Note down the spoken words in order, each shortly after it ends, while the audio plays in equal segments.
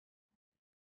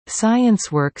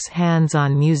ScienceWorks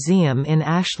Hands-On Museum in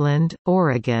Ashland,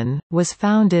 Oregon, was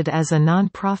founded as a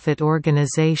nonprofit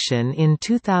organization in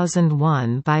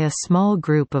 2001 by a small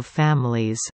group of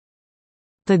families.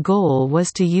 The goal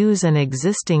was to use an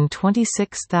existing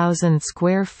 26,000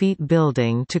 square feet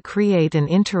building to create an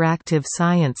interactive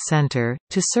science center,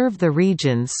 to serve the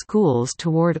region's schools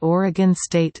toward Oregon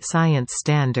state science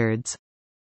standards.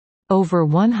 Over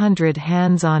 100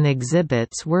 hands-on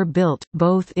exhibits were built,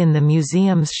 both in the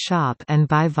museum's shop and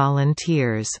by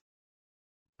volunteers.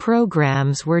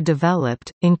 Programs were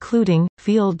developed, including,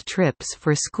 field trips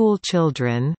for school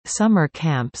children, summer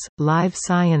camps, live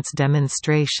science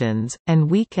demonstrations,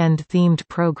 and weekend-themed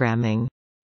programming.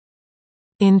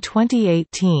 In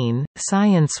 2018,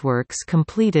 ScienceWorks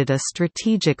completed a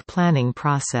strategic planning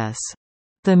process.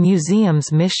 The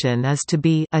museum's mission is to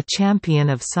be a champion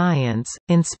of science,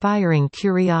 inspiring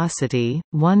curiosity,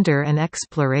 wonder and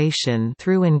exploration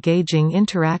through engaging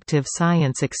interactive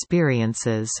science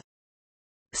experiences.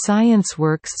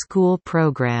 ScienceWorks school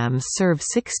programs serve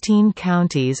 16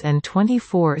 counties and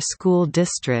 24 school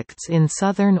districts in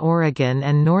southern Oregon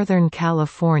and northern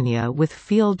California with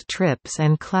field trips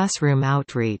and classroom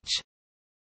outreach.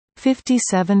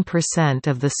 57%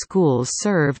 of the schools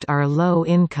served are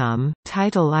low-income,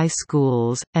 Title I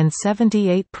schools, and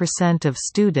 78% of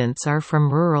students are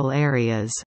from rural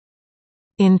areas.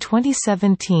 In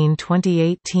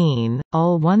 2017–2018,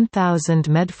 all 1,000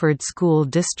 Medford School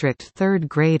District third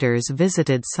graders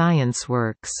visited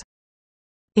ScienceWorks.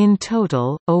 In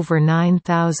total, over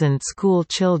 9,000 school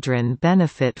children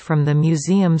benefit from the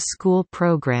museum's school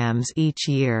programs each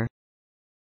year.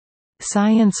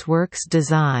 ScienceWorks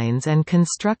designs and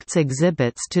constructs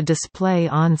exhibits to display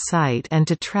on-site and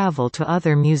to travel to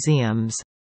other museums.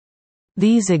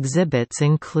 These exhibits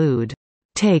include,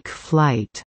 "Take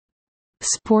Flight",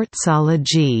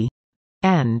 "Sportsology",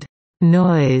 and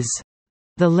 "Noise",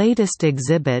 the latest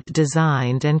exhibit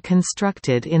designed and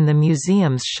constructed in the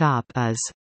museum's shop is,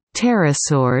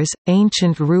 "Pterosaurs,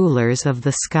 Ancient Rulers of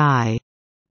the Sky".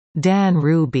 Dan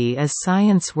Ruby is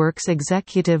ScienceWorks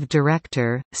Executive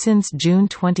Director, since June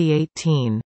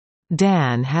 2018.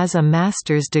 Dan has a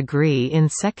master's degree in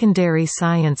secondary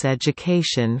science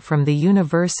education from the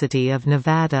University of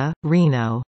Nevada,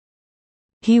 Reno.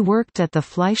 He worked at the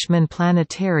Fleischmann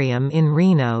Planetarium in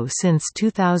Reno since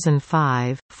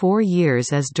 2005, 4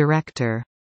 years as director.